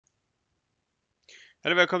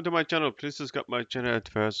Hello, welcome to my channel. Please subscribe my channel at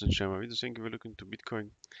first and share my videos. Thank you for looking to Bitcoin.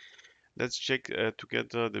 Let's check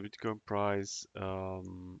together the Bitcoin price.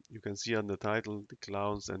 You can see on the title, the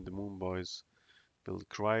clowns and the moon boys will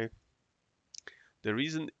cry. The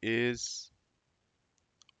reason is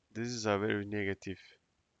this is a very negative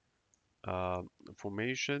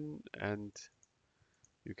formation, and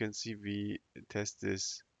you can see we test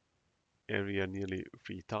this area nearly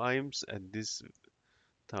 3 times, and this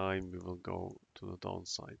time we will go to the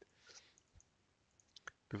downside.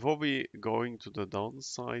 Before we going to the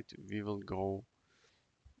downside, we will go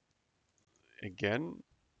again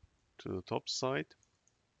to the top side.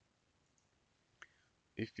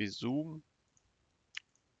 If we zoom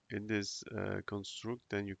in this construct,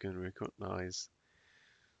 then you can recognize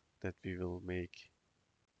that we will make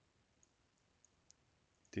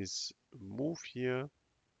this move here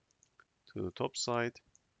to the top side.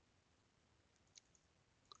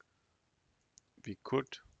 We could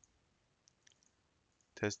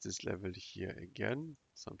test this level here again,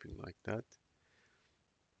 something like that.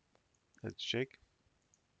 Let's check.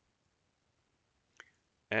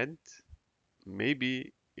 And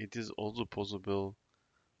maybe it is also possible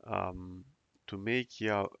to make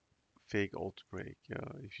here fake outbreak.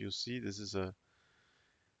 Yeah, if you see this is a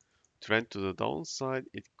trend to the downside,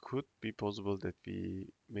 it could be possible that we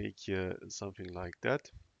make here something like that,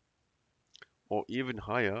 or even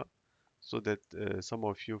higher, so that some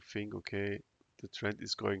of you think, okay, the trend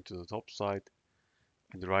is going to the top side,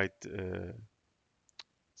 and write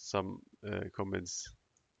some comments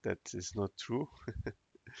that is not true,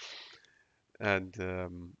 and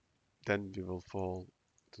then we will fall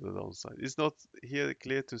to the downside. It's not here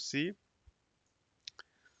clear to see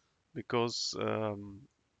because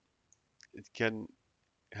it can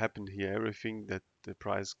happen here everything, that the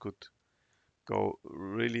price could go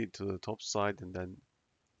really to the top side and then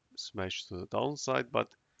smash to the downside.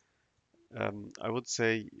 But I would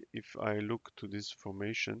say if I look to this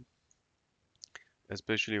formation,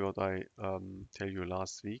 especially what I tell you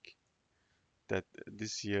last week, that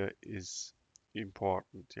this year is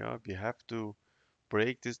important. Yeah, we have to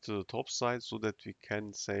break this to the top side so that we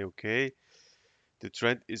can say, okay, the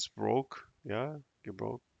trend is broke. Yeah,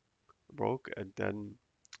 broke, and then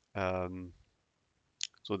um,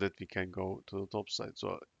 so that we can go to the top side.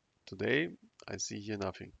 So today I see here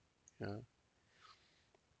nothing. Yeah,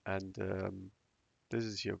 and this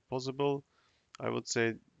is here possible. I would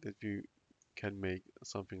say that we can make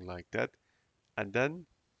something like that, and then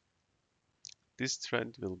this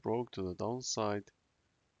trend will broke to the downside,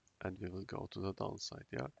 and we will go to the downside.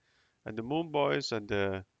 Yeah, and the moon boys and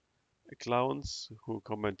the clowns who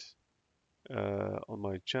comment on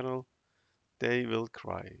my channel, they will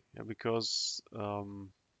cry. Yeah, because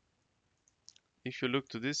if you look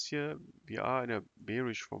to this here, we are in a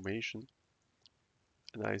bearish formation,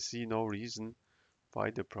 and I see no reason why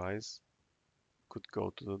the price could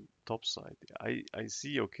go to the top side. I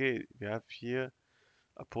see, okay, we have here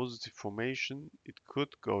a positive formation. It could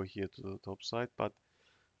go here to the top side, but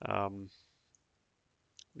um,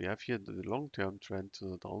 we have here the long-term trend to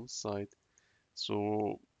the downside.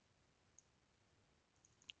 So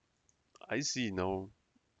I see no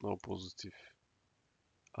positive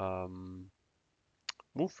um,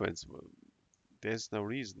 movements. There's no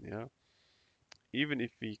reason, yeah. Even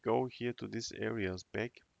if we go here to these areas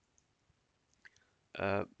back,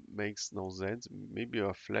 makes no sense. Maybe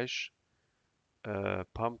a flash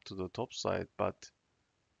pump to the top side, but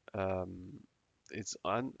um, it's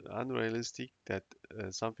unrealistic that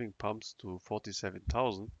something pumps to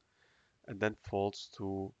 47,000 and then falls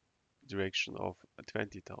to direction of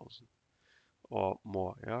 20,000 or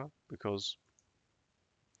more, yeah, because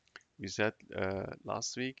we said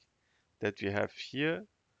last week that we have here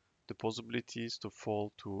the possibilities to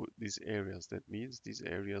fall to these areas. That means these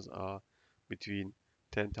areas are between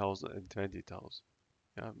 10,000 and 20,000,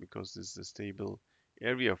 yeah, because this is a stable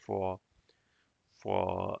area for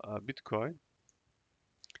Bitcoin.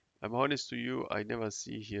 I'm honest to you, I never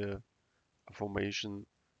see here a formation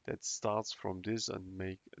that starts from this and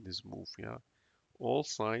make this move. Yeah, all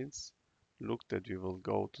signs look that we will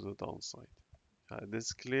go to the downside. This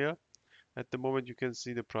is clear. At the moment, you can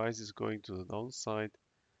see the price is going to the downside,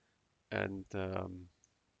 and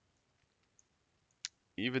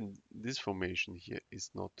even this formation here is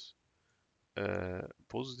not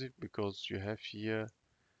positive, because you have here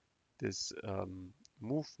this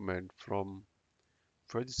movement from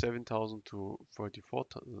 37,000 to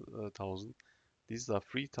 34,000. These are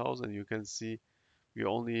 3,000. You can see we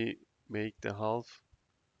only make the half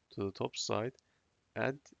to the top side.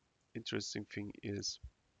 And interesting thing is,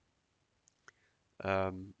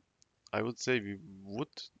 um, I would say we would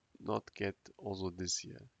not get also this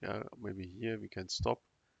year. Yeah, maybe here we can stop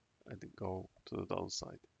and then go to the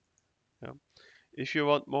downside. Yeah. If you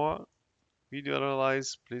want more video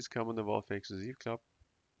analyze, please come on the Wolf Exclusive Club,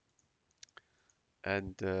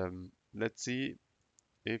 and let's see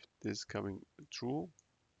if this is coming true,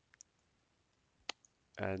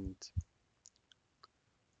 and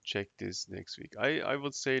check this next week. I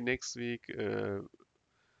would say next week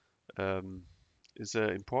um, is an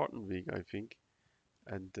important week, I think,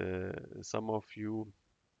 and some of you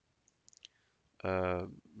will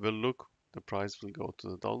look, the price will go to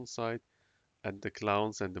the downside, and the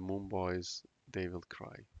clowns and the moon boys, they will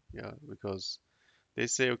cry. Yeah, because they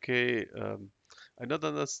say, okay, I don't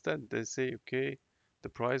understand. They say, okay, the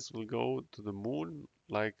price will go to the moon,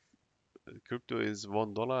 like crypto is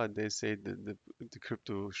 $1, and they say the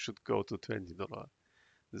crypto should go to $20.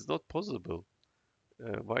 It's not possible.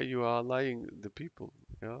 Why you are lying the people?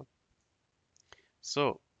 Yeah.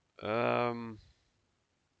 So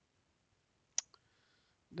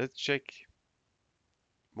let's check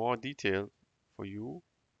more detail for you.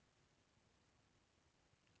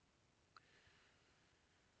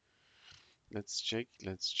 Let's check.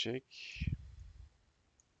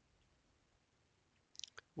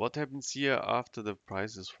 What happens here after the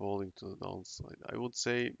price is falling to the downside? I would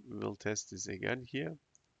say we will test this again here,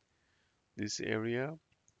 this area,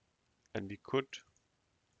 and we could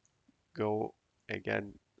go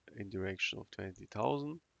again in direction of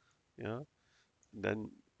 20,000. Yeah, then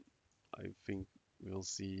I think we'll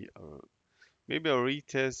see maybe a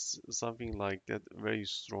retest, something like that, very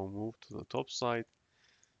strong move to the top side,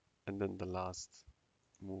 and then the last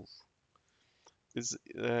move. It's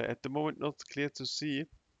at the moment not clear to see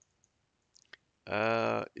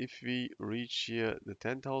if we reach here the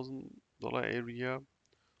 $10,000 area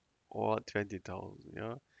or 20,000.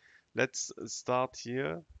 Yeah, let's start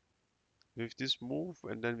here with this move,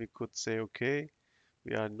 and then we could say, okay,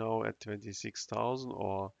 we are now at 26,000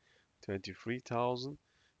 or 23,000,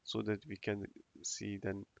 so that we can see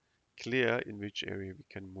then clear in which area we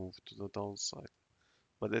can move to the downside.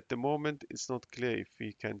 But at the moment, it's not clear if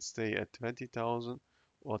we can stay at 20,000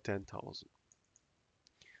 or 10,000.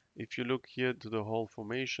 If you look here to the whole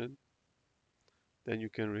formation, then you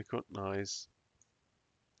can recognize,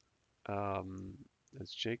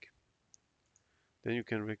 let's check, then you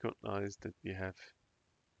can recognize that we have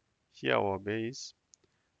here our base.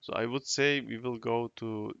 So I would say we will go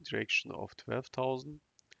to direction of 12,000,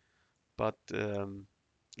 but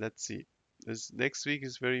let's see. This next week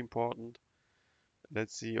is very important.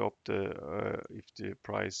 Let's see if the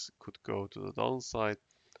price could go to the downside.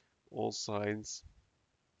 All signs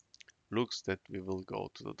looks that we will go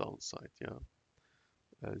to the downside. Yeah,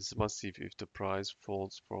 it's massive if the price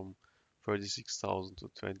falls from 36,000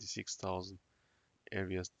 to 26,000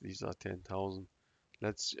 areas. These are 10,000.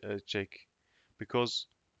 Let's check, because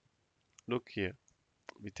look here,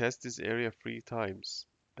 we test this area 3 times,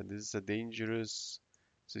 and this is a dangerous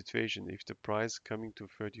situation. If the price coming to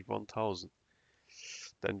 31,000,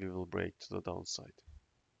 then we will break to the downside.